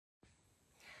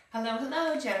Hello,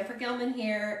 hello, Jennifer Gilman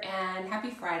here, and happy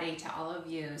Friday to all of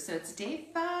you. So it's day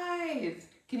 5.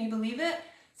 Can you believe it?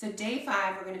 So day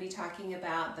 5, we're going to be talking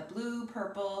about the blue,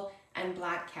 purple, and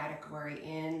black category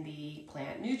in the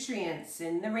plant nutrients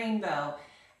in the rainbow.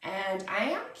 And I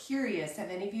am curious,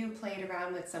 have any of you played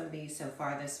around with some of these so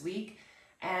far this week?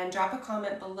 And drop a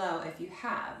comment below if you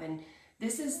have. And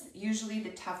this is usually the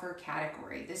tougher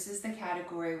category. This is the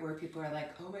category where people are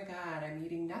like, oh my God, I'm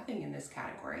eating nothing in this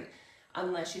category.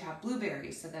 Unless you have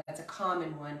blueberries, so that's a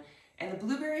common one. And the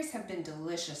blueberries have been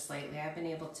delicious lately. I've been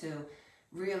able to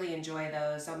really enjoy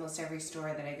those. Almost every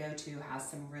store that I go to has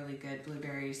some really good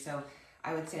blueberries. So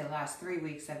I would say the last 3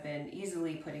 weeks I've been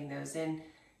easily putting those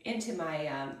into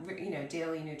my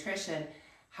daily nutrition.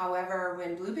 However,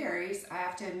 when blueberries, I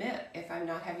have to admit, if I'm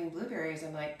not having blueberries,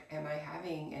 I'm like, am I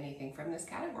having anything from this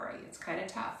category? It's kind of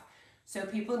tough. So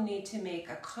people need to make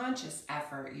a conscious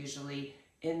effort usually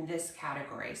in this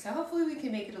category. So hopefully we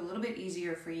can make it a little bit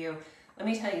easier for you. Let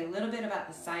me tell you a little bit about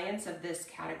the science of this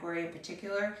category in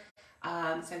particular.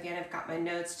 So again, I've got my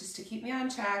notes just to keep me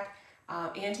on track.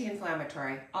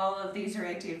 Anti-inflammatory. All of these are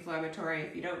anti-inflammatory.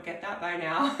 If you don't get that by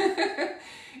now,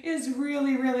 is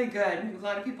really, really good. A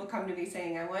lot of people come to me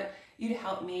saying, I want you to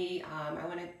help me. I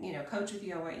want to, coach with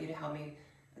you. I want you to help me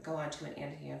go on to an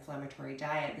anti-inflammatory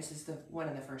diet. This is one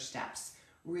of the first steps.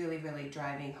 Really, really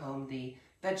driving home the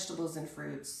vegetables and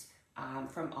fruits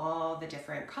from all the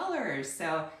different colors.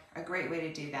 So a great way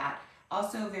to do that.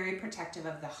 Also very protective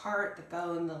of the heart, the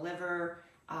bone, the liver,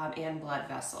 and blood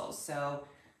vessels. So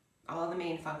all the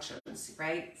main functions,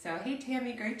 right? So hey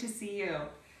Tammy, great to see you.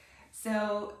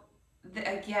 So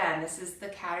again, this is the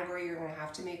category you're going to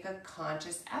have to make a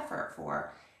conscious effort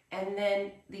for. And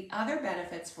then the other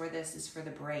benefits for this is for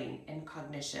the brain and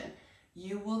cognition.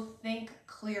 You will think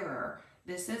clearer.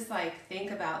 This is like,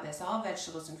 think about this, all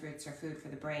vegetables and fruits are food for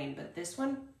the brain, but this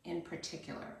one in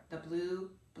particular, the blue,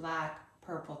 black,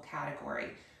 purple category.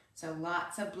 So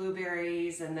lots of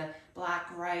blueberries and the black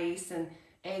rice and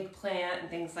eggplant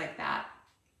and things like that.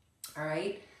 All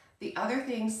right. The other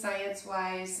things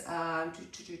science-wise,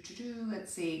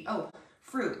 let's see. Oh,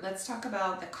 fruit. Let's talk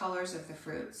about the colors of the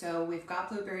fruit. So we've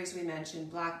got blueberries, we mentioned,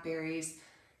 blackberries.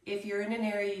 If you're in an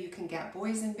area, you can get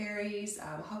boysenberries,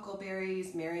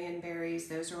 huckleberries, marionberries.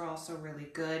 Those are also really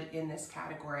good in this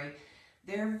category.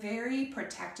 They're very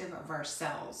protective of our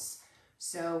cells.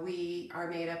 So we are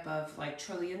made up of like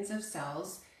trillions of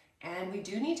cells, and we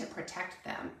do need to protect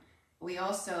them. We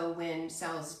also, when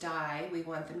cells die, we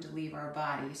want them to leave our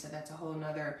body. So that's a whole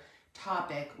nother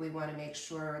topic. We want to make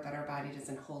sure that our body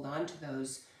doesn't hold on to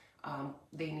those.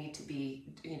 They need to be,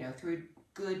 through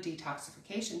good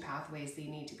detoxification pathways, they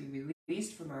need to be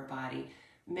released from our body.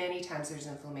 Many times there's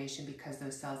inflammation because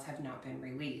those cells have not been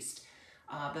released.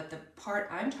 But the part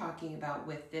I'm talking about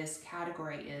with this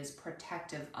category is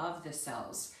protective of the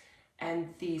cells.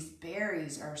 And these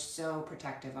berries are so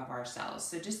protective of our cells.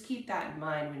 So just keep that in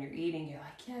mind when you're eating. You're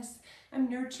like, yes, I'm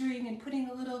nurturing and putting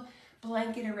a little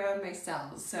blanket around my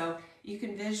cells. So you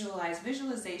can visualize.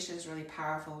 Visualization is really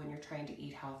powerful when you're trying to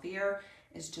eat healthier.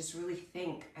 Is just really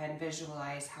think and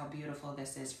visualize how beautiful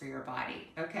this is for your body,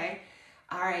 okay?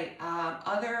 All right,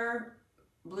 other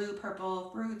blue, purple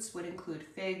fruits would include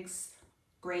figs,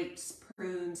 grapes,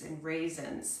 prunes, and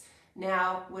raisins.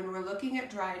 Now, when we're looking at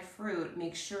dried fruit,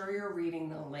 make sure you're reading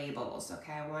the labels,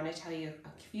 okay? I want to tell you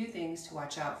a few things to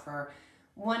watch out for.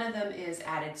 One of them is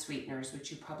added sweeteners,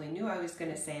 which you probably knew I was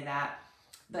going to say that,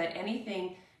 but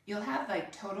anything, you'll have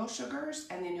like total sugars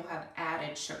and then you'll have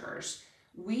added sugars.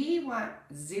 We want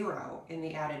 0 in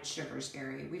the added sugars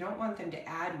area. We don't want them to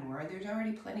add more. There's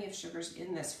already plenty of sugars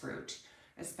in this fruit,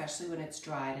 especially when it's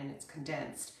dried and it's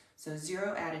condensed. So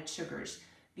 0 added sugars.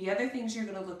 The other things you're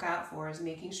going to look out for is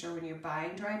making sure when you're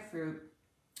buying dried fruit,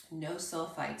 no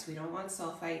sulfites. We don't want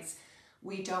sulfites.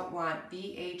 We don't want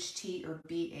BHT or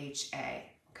BHA.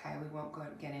 Okay, we won't go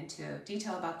and get into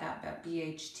detail about that, but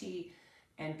BHT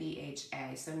and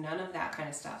BHA. So none of that kind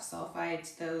of stuff.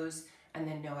 Sulfites, those, and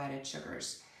then no added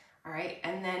sugars. All right,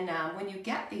 and then when you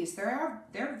get these, they're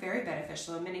very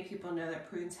beneficial, and many people know that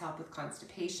prunes help with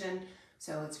constipation,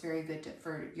 so it's very good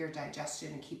for your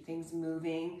digestion and keep things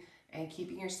moving and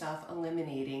keeping yourself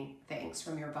eliminating things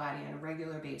from your body on a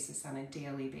regular basis, on a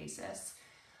daily basis.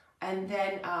 And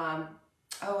then,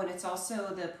 and it's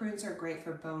also, the prunes are great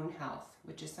for bone health,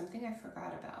 which is something I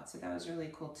forgot about, so that was really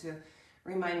cool to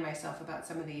remind myself about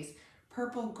some of these.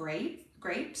 Purple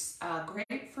grapes,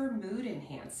 great for mood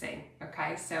enhancing,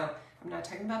 okay? So I'm not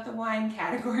talking about the wine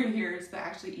category here, it's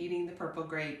actually eating the purple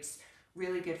grapes,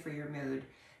 really good for your mood.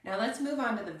 Now let's move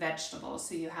on to the vegetables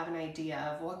so you have an idea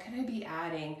of what can I be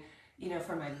adding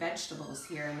for my vegetables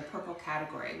here in the purple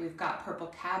category. We've got purple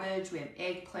cabbage, we have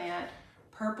eggplant,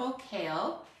 purple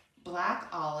kale, black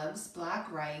olives,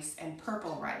 black rice, and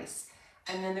purple rice.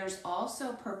 And then there's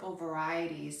also purple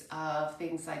varieties of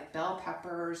things like bell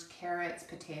peppers, carrots,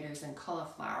 potatoes, and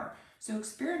cauliflower. So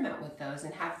experiment with those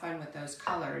and have fun with those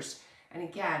colors. And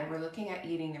again, we're looking at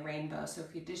eating the rainbow. So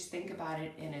if you just think about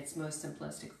it in its most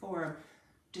simplistic form,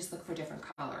 just look for different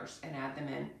colors and add them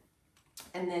in.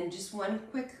 And then just one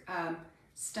quick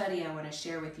study I want to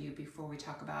share with you before we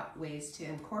talk about ways to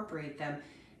incorporate them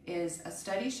is a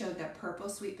study showed that purple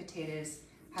sweet potatoes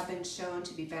have been shown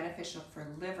to be beneficial for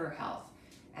liver health,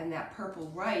 and that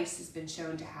purple rice has been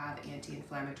shown to have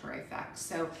anti-inflammatory effects.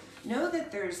 So know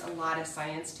that there's a lot of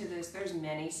science to this. There's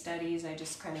many studies. I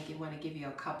just kind of want to give you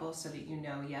a couple so that you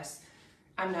know, yes,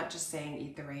 I'm not just saying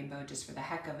eat the rainbow just for the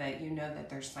heck of it. You know that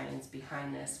there's science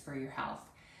behind this for your health.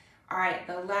 All right,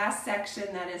 the last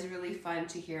section that is really fun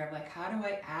to hear of, like, how do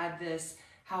I add this?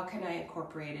 How can I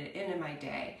incorporate it into my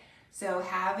day? So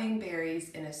having berries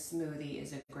in a smoothie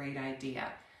is a great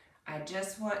idea. I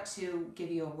just want to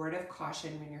give you a word of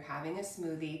caution when you're having a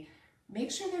smoothie. Make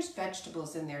sure there's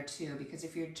vegetables in there too, because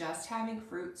if you're just having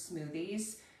fruit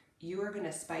smoothies, you are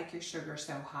gonna spike your sugar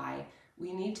so high.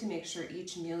 We need to make sure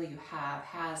each meal you have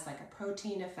has like a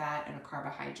protein, a fat, and a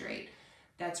carbohydrate.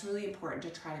 That's really important to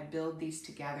try to build these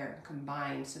together and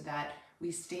combine so that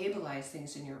we stabilize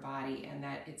things in your body and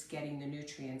that it's getting the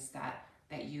nutrients that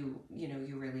you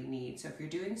really need. So if you're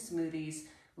doing smoothies,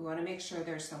 we want to make sure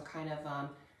there's some kind of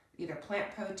either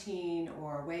plant protein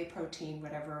or whey protein,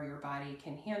 whatever your body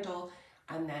can handle,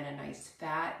 and then a nice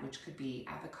fat, which could be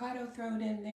avocado thrown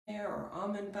in there or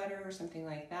almond butter or something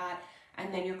like that,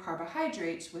 and then your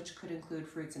carbohydrates, which could include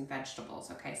fruits and vegetables.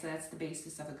 Okay, so that's the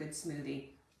basis of a good smoothie.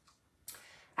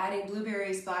 Adding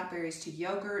blueberries, blackberries to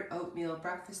yogurt, oatmeal,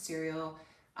 breakfast cereal,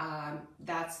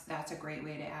 that's a great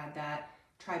way to add that.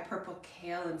 Try purple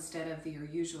kale instead of your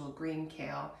usual green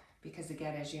kale, because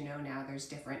again, as you know now, there's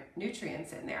different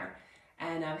nutrients in there.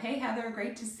 And hey Heather,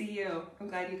 great to see you. I'm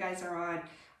glad you guys are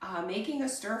on. Making a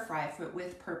stir fry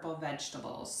with purple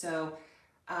vegetables. So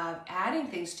adding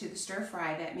things to the stir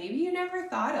fry that maybe you never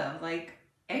thought of, like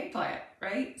eggplant,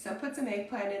 right? So put some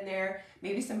eggplant in there,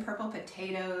 maybe some purple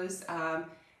potatoes,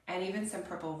 and even some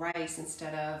purple rice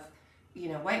instead of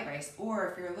white rice. Or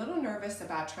if you're a little nervous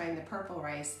about trying the purple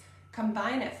rice,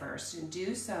 combine it first and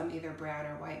do some either brown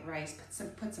or white rice.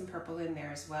 Put some purple in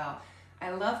there as well. I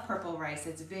love purple rice.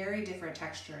 It's very different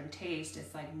texture and taste.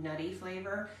 It's like nutty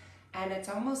flavor, and it's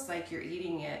almost like you're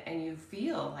eating it and you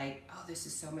feel like, oh, this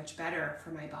is so much better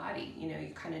for my body. You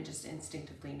kind of just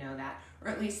instinctively know that, or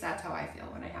at least that's how I feel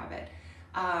when I have it.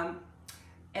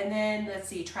 And then let's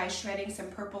see, try shredding some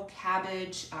purple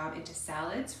cabbage into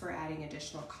salads for adding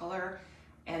additional color,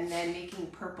 and then making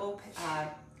purple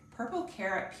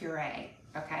carrot puree,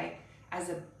 okay, as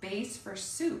a base for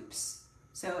soups.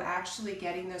 So actually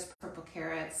getting those purple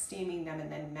carrots, steaming them, and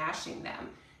then mashing them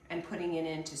and putting it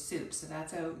into soup. So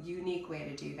that's a unique way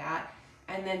to do that.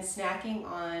 And then snacking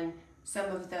on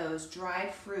some of those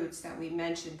dried fruits that we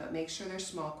mentioned, but make sure they're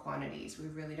small quantities. We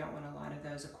really don't want a lot of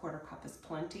those. A quarter cup is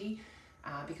plenty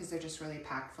because they're just really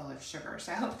packed full of sugar.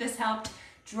 So I hope this helped.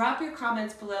 Drop your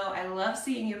comments below. I love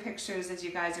seeing your pictures as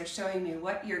you guys are showing me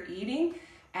what you're eating.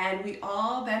 And we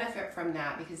all benefit from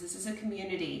that because this is a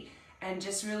community, and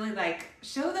just really like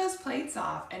show those plates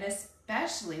off. And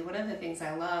especially one of the things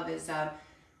I love is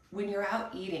when you're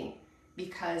out eating,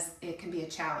 because it can be a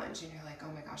challenge and you're like,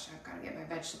 oh my gosh, I've got to get my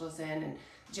vegetables in. And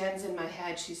Jen's in my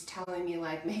head, she's telling me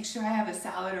like, make sure I have a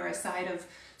salad or a side of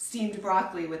steamed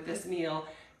broccoli with this meal.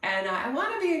 And I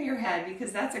want to be in your head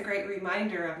because that's a great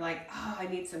reminder of like, oh, I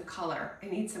need some color. I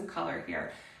need some color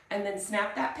here. And then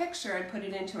snap that picture and put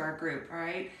it into our group, all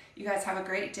right? You guys have a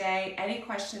great day. Any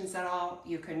questions at all,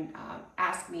 you can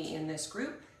ask me in this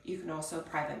group. You can also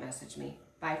private message me.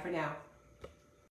 Bye for now.